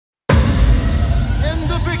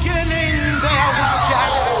beginning there was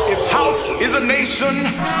Jack. If house is a nation,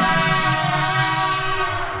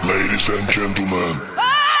 ladies and gentlemen.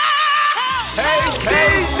 Hey,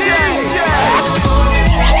 DJ!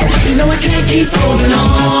 You know I can't keep holding on.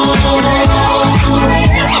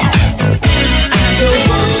 I don't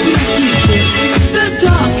want to keep it in the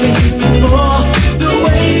dark anymore. The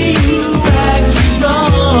way you act is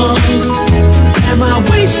wrong. Am I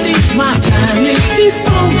wasting my time? Is this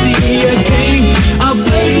only a game of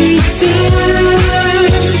waiting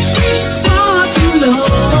far too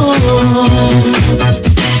long?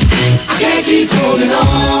 I can't keep holding on.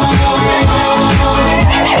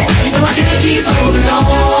 You know I can't keep holding on.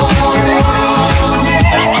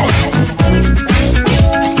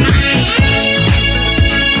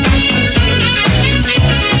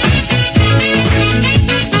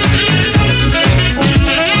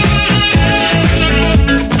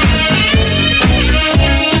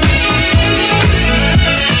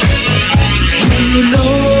 You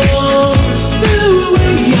know the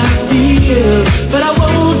way I feel, but I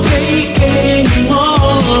won't take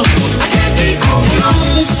anymore. I can't keep holding on.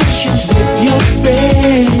 Conversations with your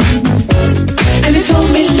friends, and they told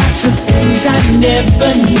me lots of things I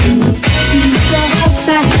never knew. See, the hopes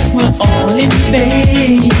I had were all in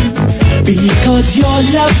vain, because your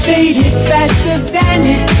love faded faster than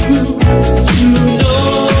it grew. You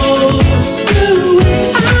know the way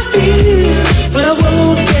I feel, but I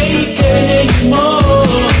won't take anymore.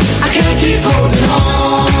 I can't keep holding on.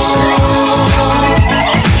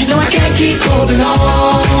 You know I can't keep holding on.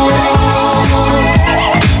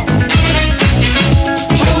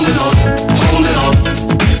 Holding on, holding on.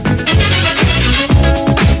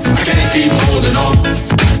 I can't keep holding on.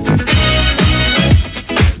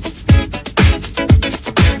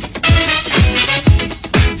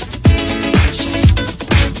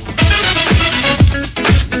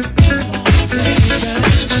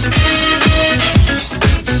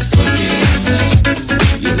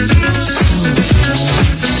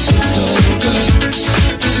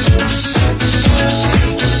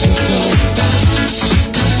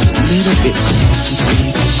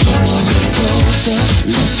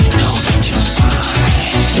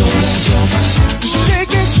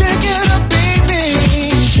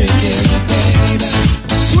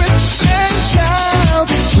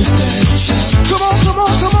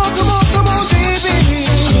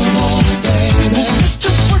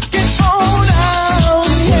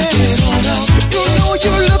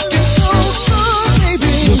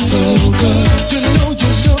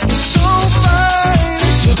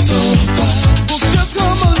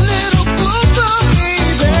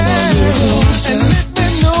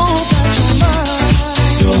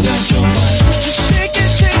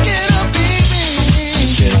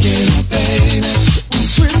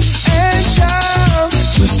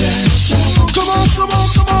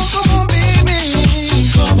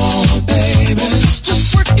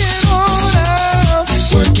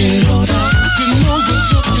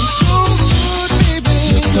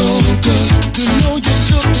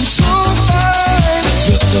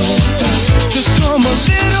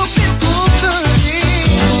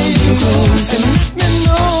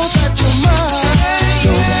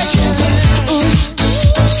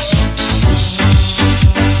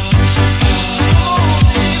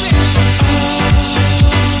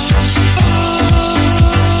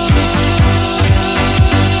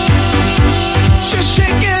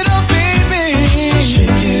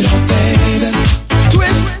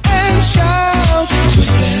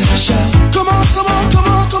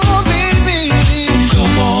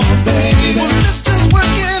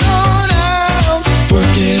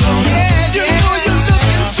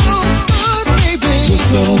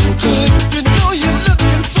 so good.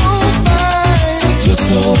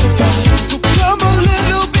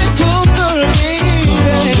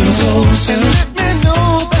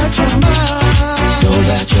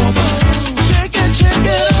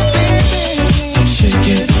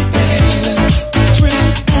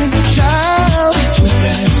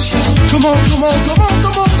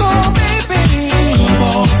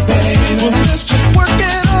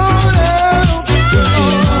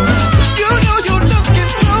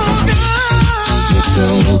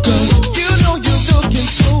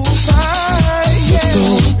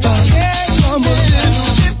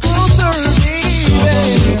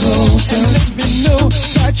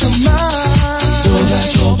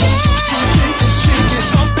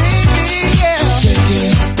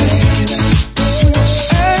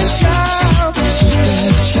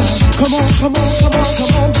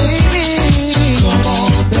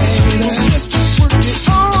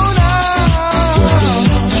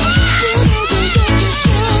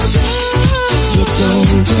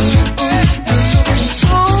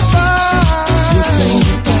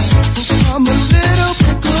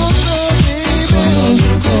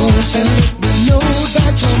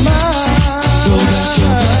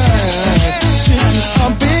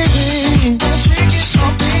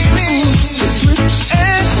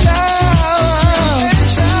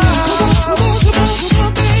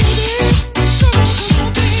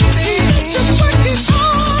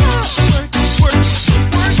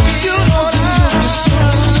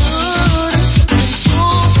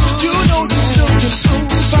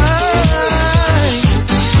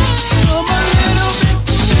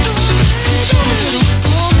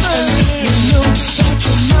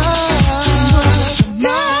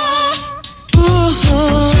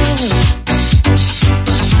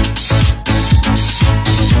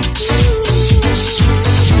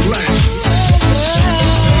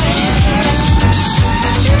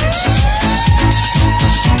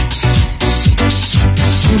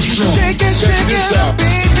 strong. Shake it,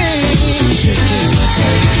 baby.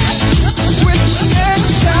 Twist and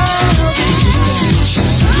shout.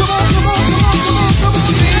 Come on,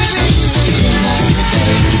 baby.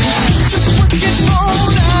 Just work it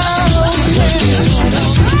on out.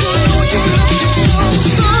 You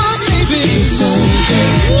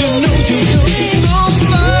know you looking so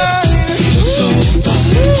fine. So fine.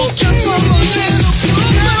 Just from a little push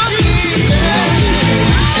of me.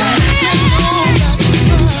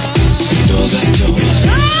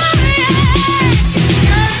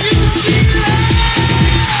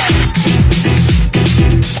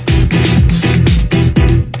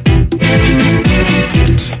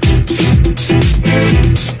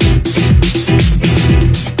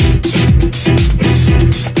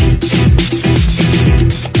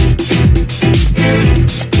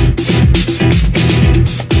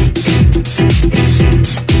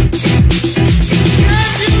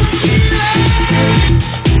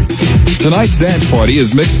 Tonight's dance party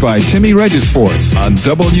is mixed by Timmy Regisford on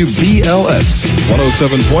WBLS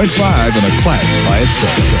 107.5 in a class by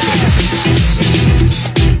itself.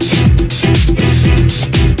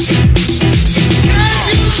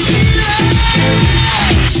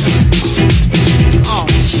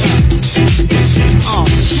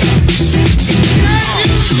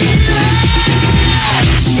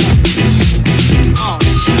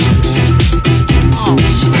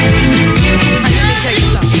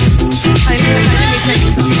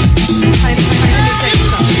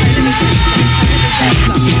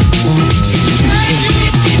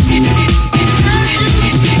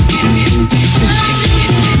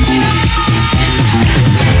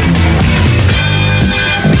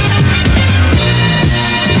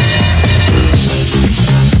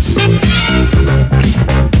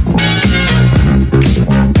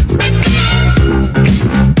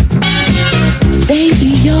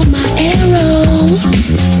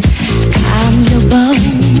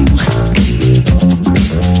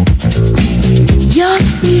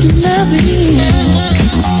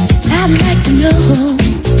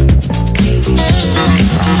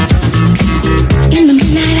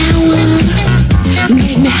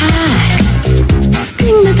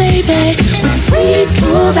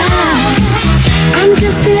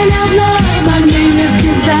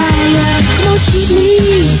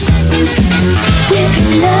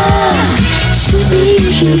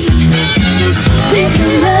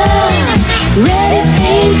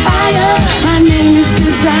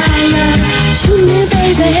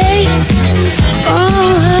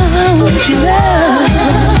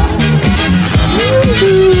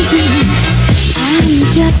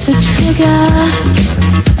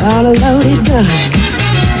 On a loaded gun.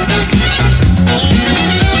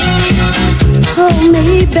 Hold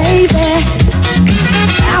me, baby.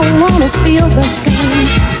 I wanna feel the same.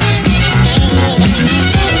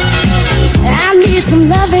 I need some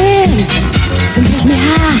loving to make me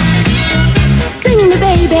high. Sing me,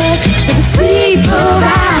 baby, with a sweet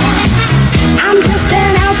goodbye. I'm just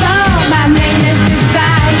an outlaw. My name is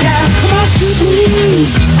Desire. Come on, shoot me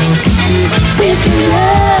with your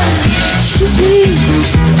love. Shoot me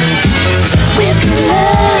with your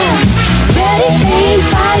love. Ready, aim,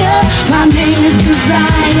 fire. My name is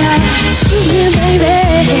Desire. Shoot me,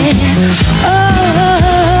 baby.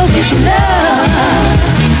 Oh, with your love.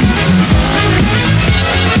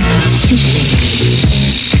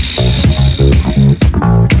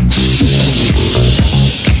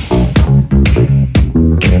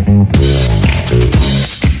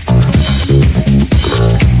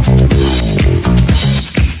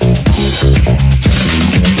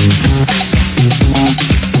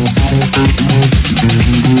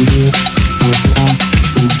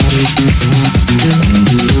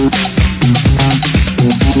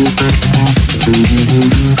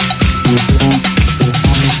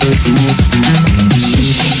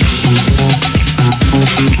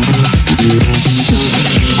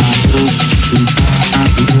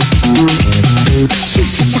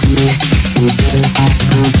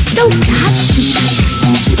 Don't stop.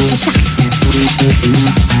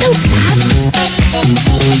 Don't stop.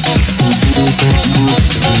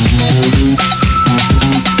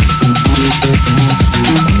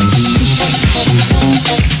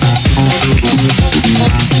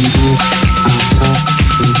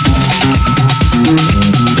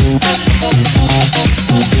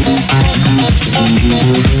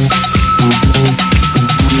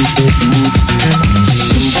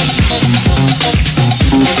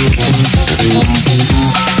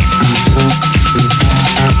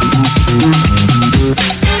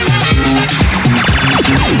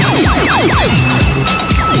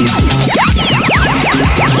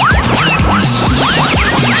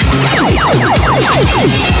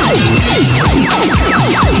 Hey!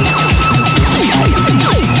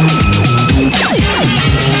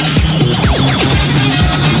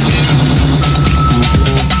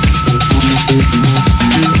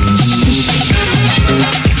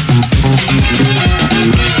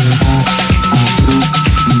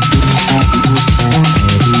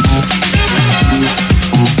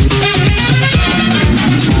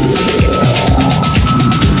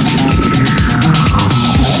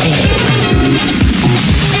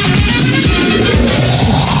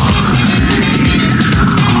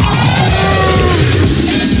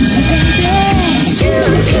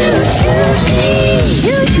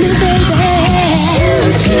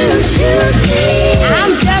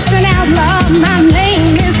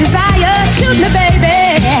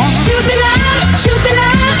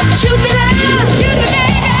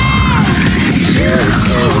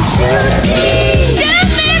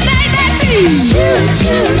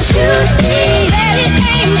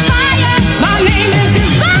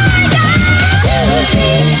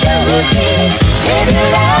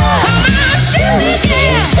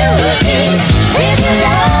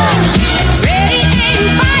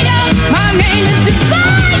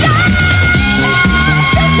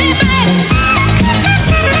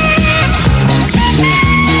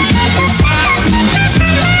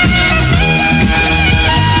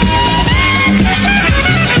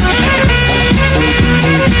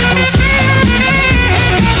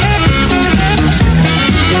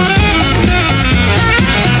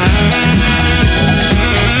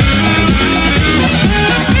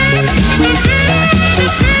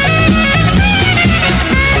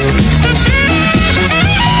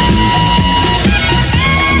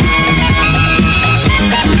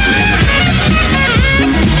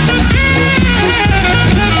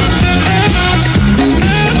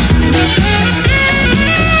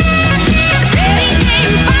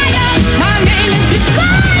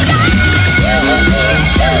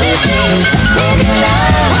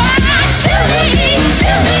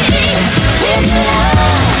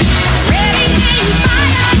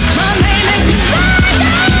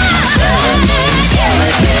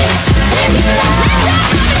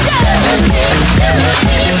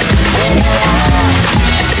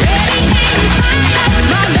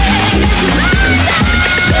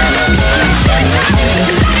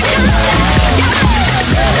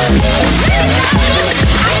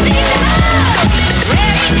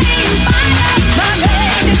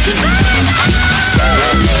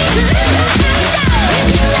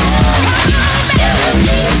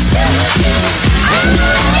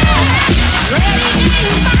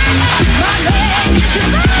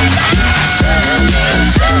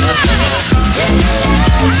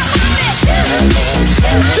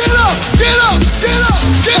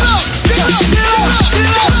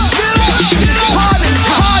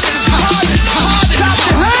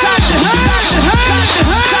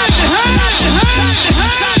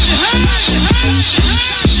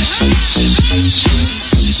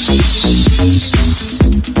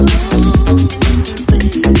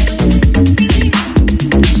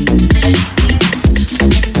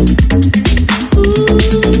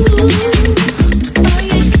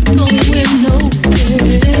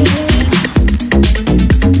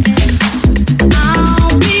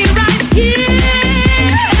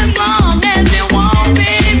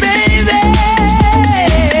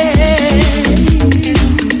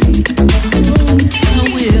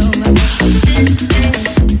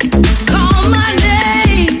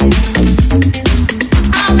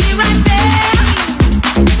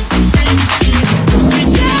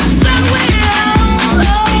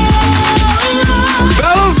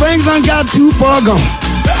 Too far gone.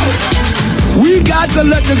 We got to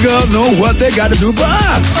let the girls know what they got to do for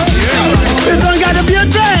us. This done got to be a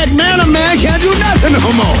drag, man. A man can't do nothing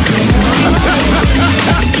no more.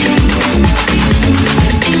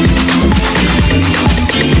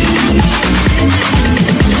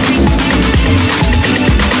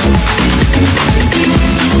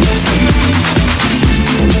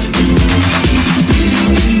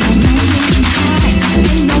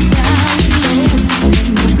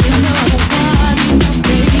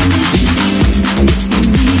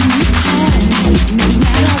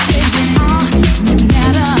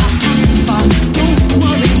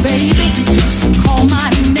 Baby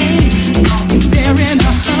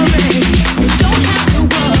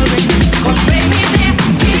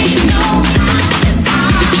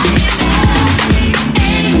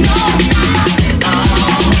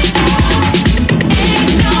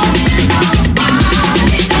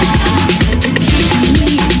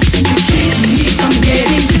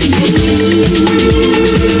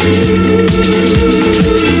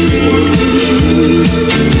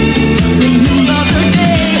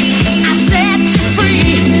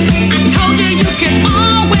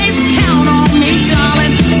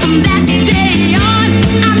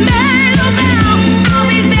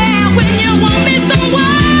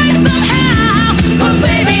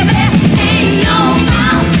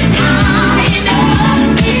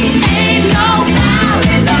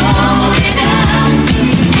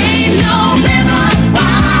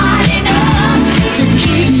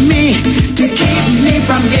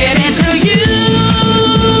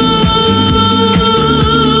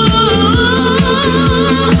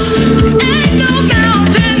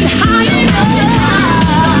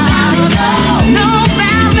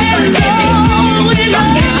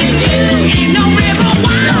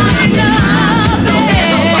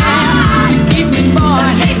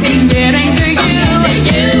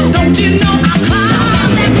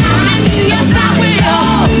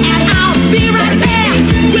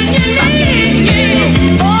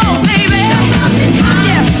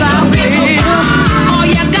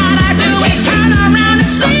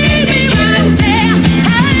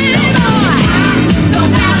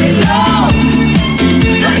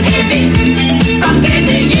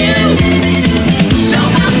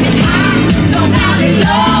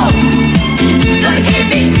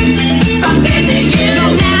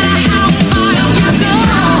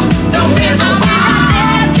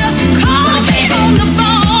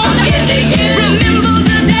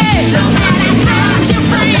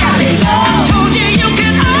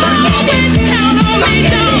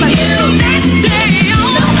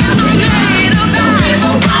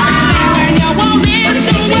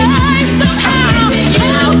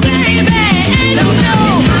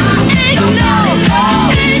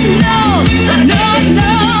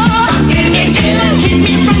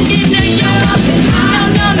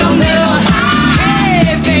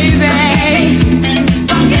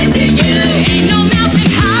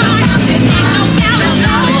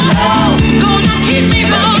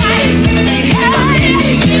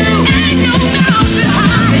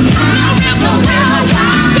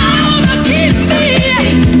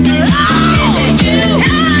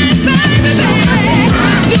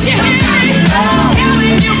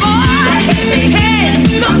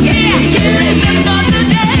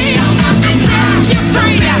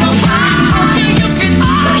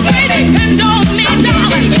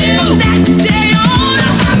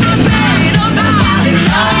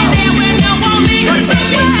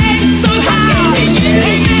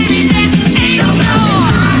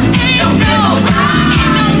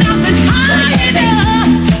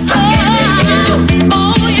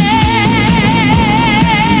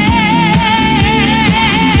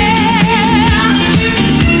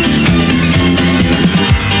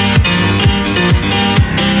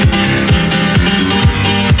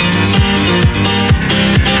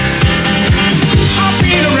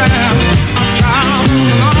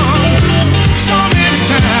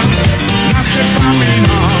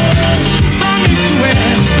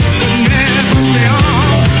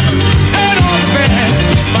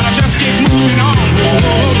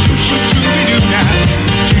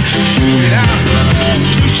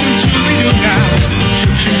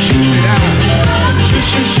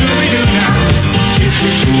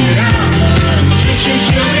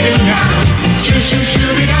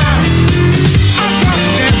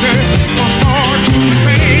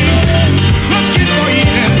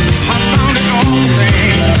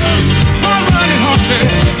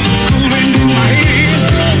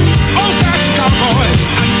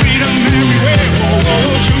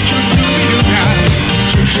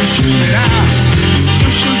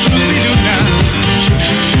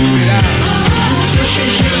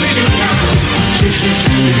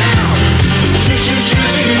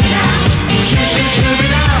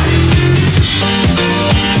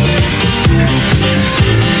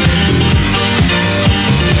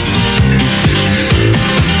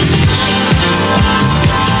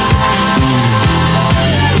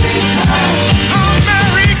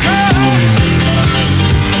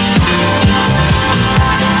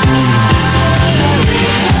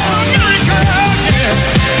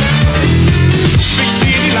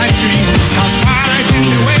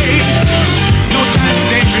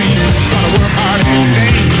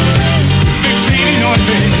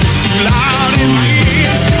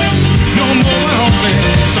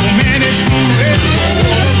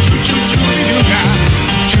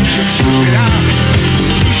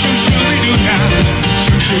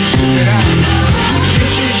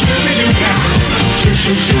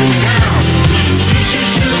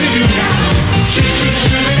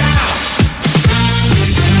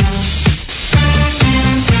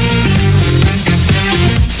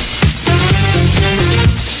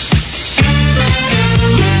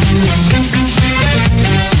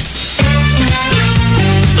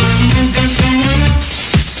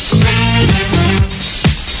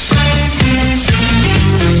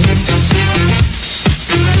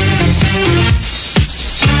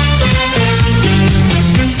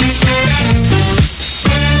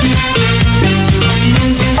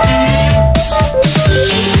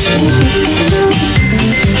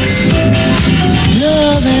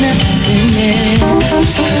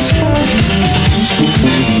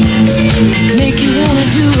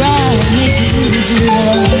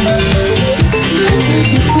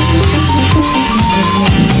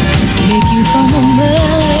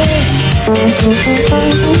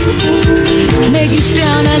Make you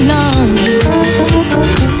strong and long.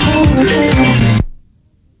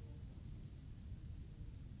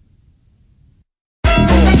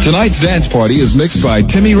 Tonight's dance party is mixed by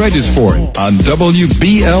Timmy Regisford on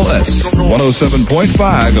WBLS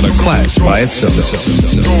 107.5 in a class by itself. Don't try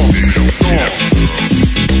this thing.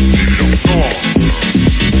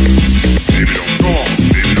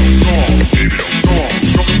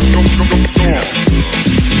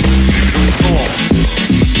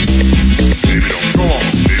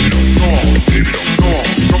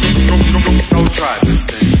 try this thing. Don't try this thing. Don't try this thing. Don't try this thing. Don't try this thing. Don't try this thing. Don't try this thing. Don't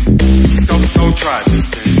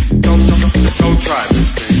try this thing.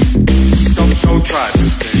 Don't try this thing. Don't try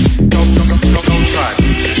this thing. Don't try this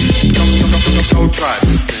thing.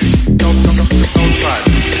 Don't try this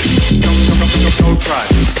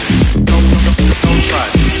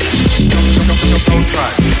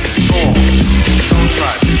thing.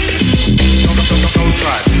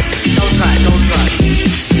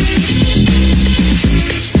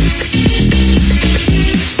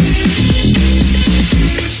 Don't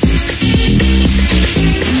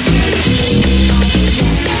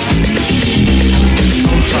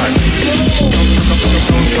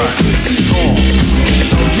try.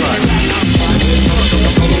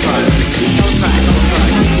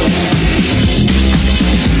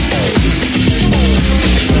 Don't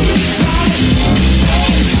try.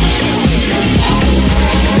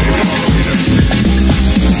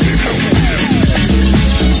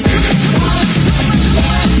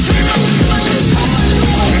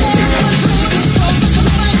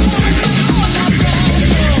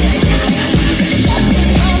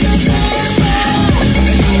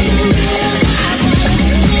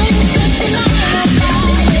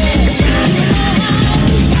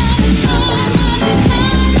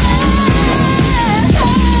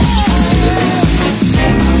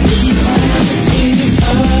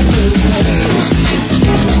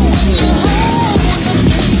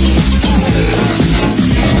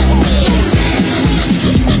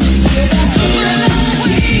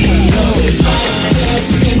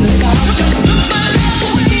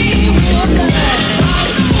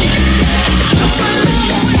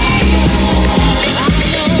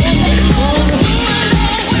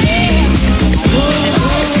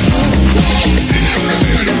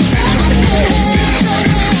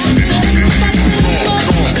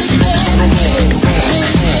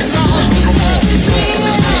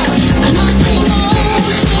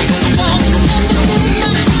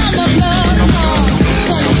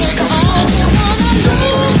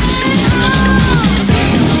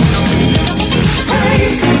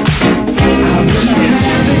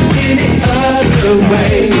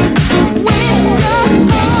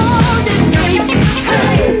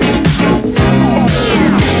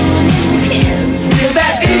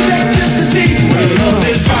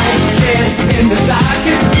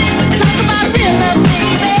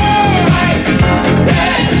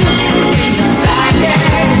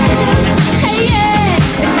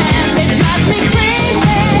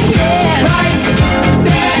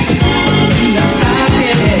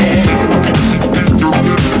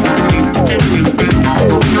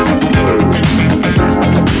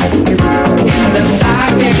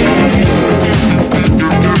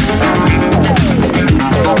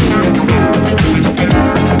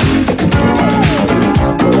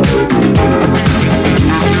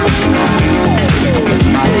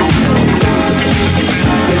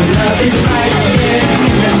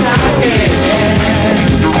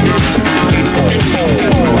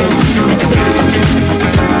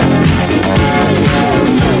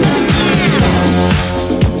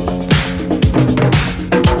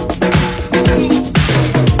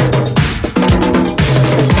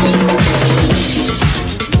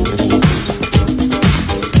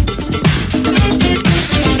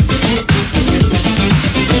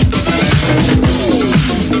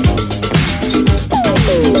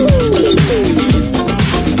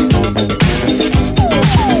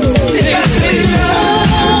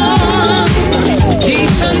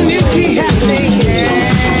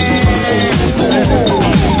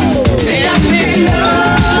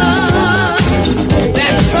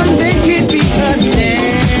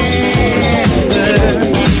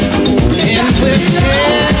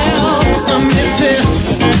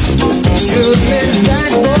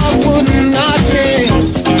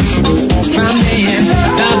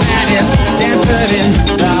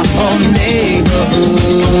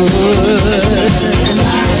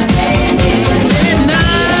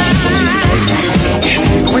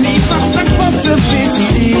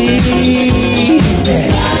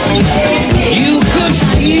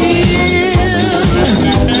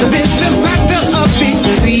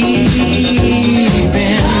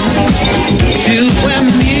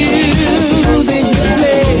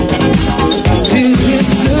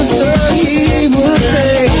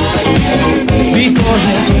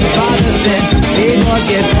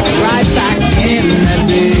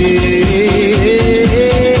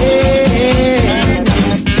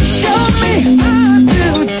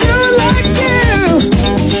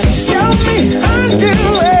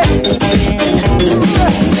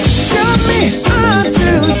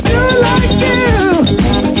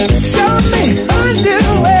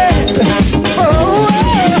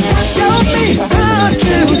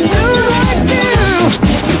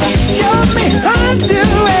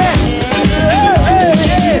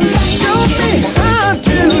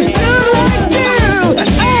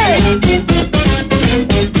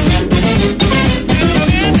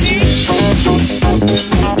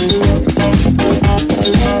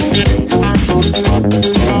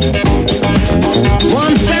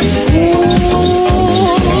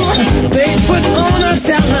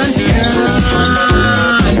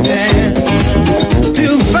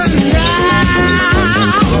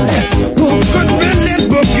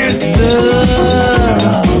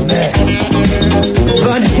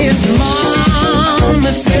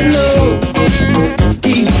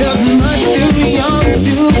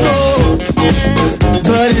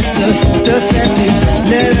 sister said me,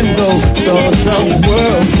 let him go, so the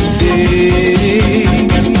world can see.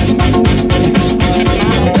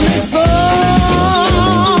 So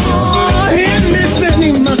him listen, he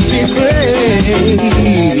must be crazy.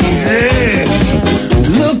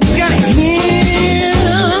 Look at him,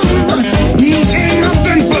 he ain't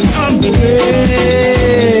nothing but a baby.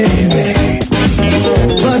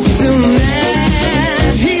 But soon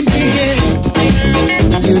as he began,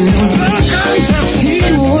 you know the contest he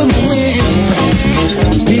would win.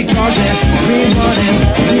 Because everybody,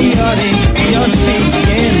 the audience, you're seeing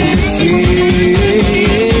this year.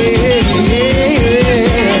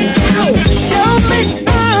 Show me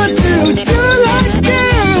how to do like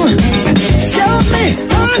you. Show me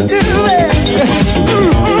how to do it.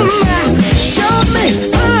 Show me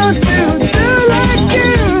how to do like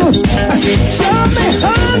you. Show me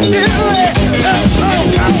how to do it.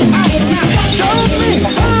 Show me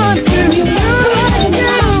how to do like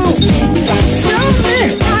you. Show me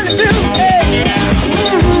how to do it.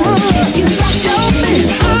 Show me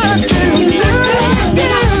how to do like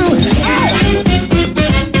you.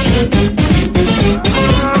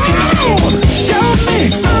 Show me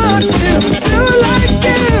how to do like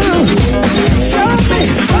you. Show me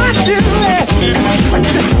how to do it.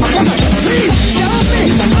 Please show me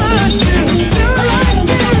how to do like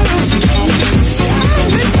you. Show me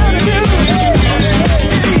how to do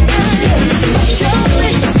it. Show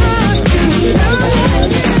me how to do like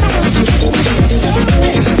you.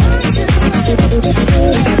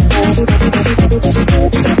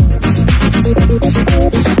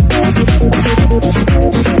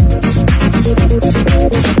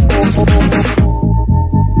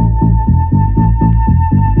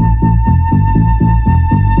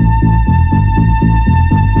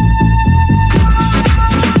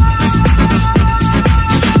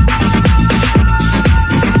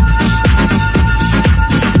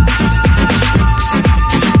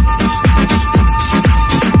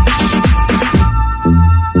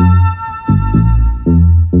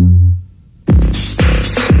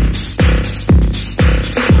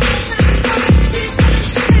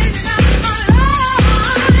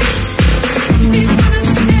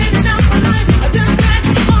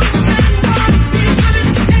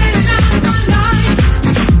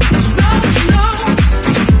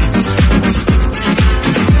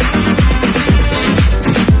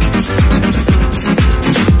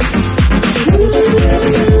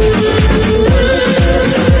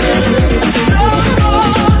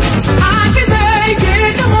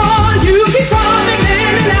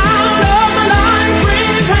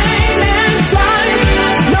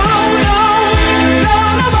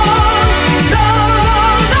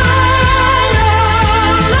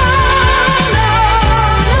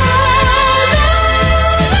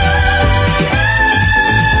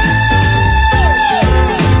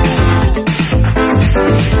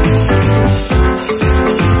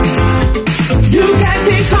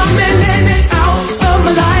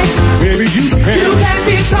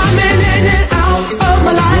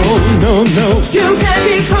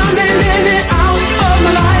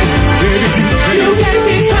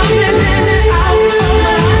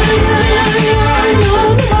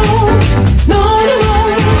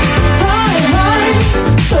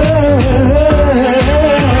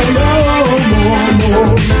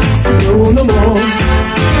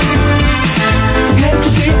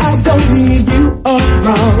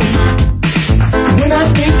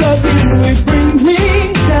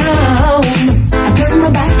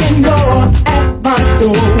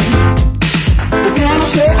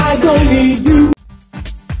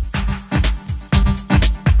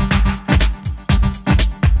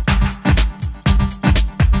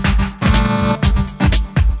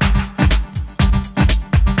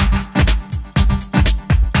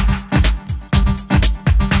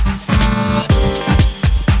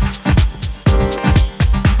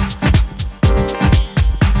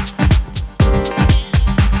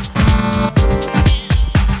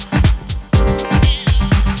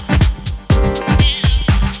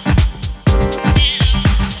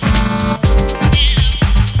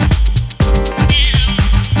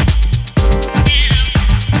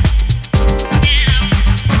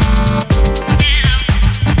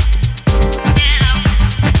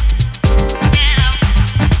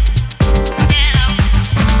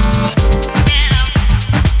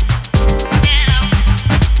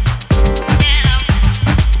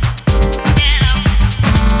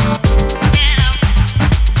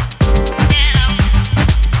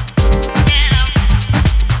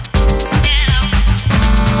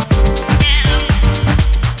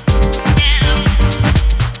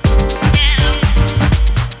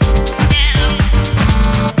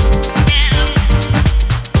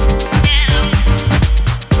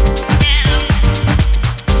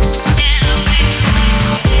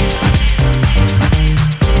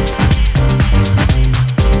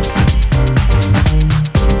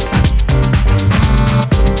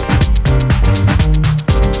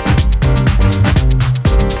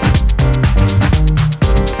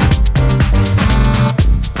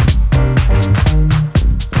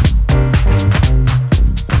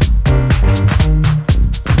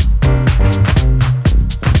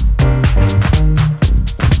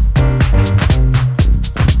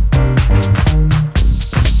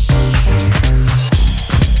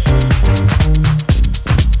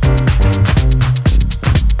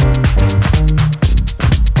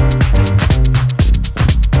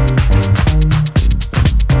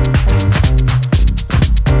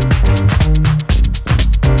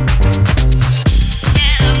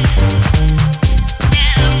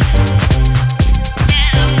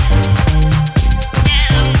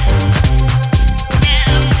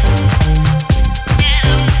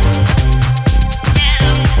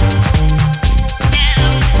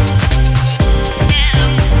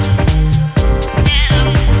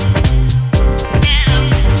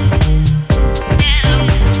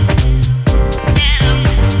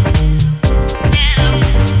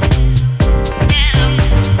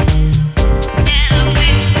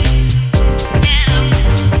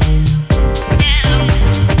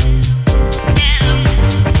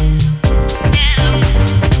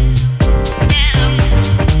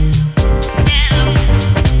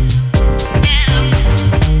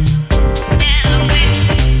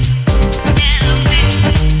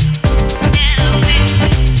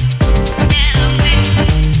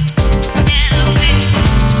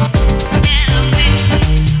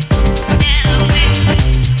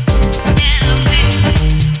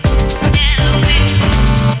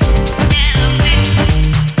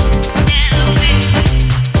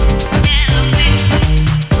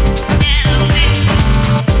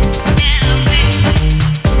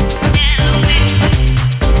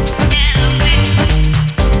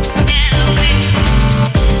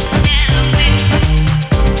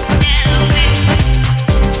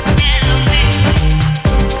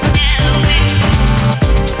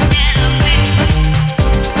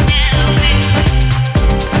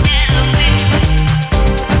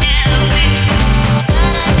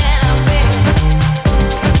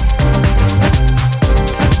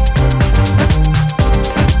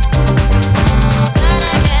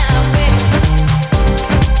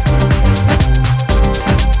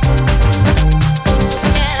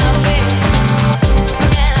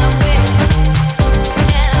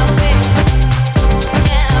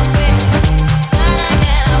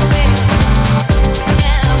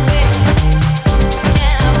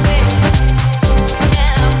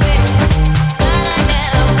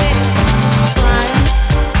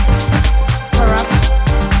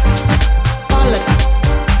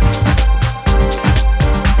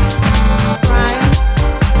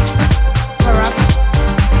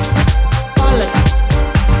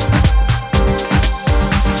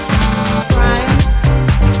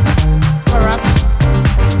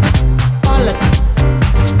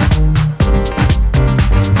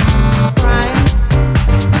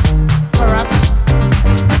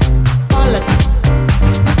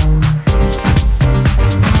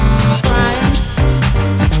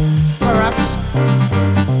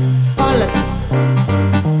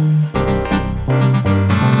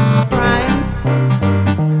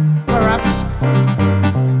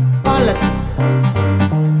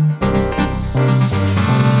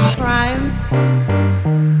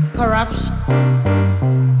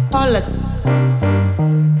 Bullet.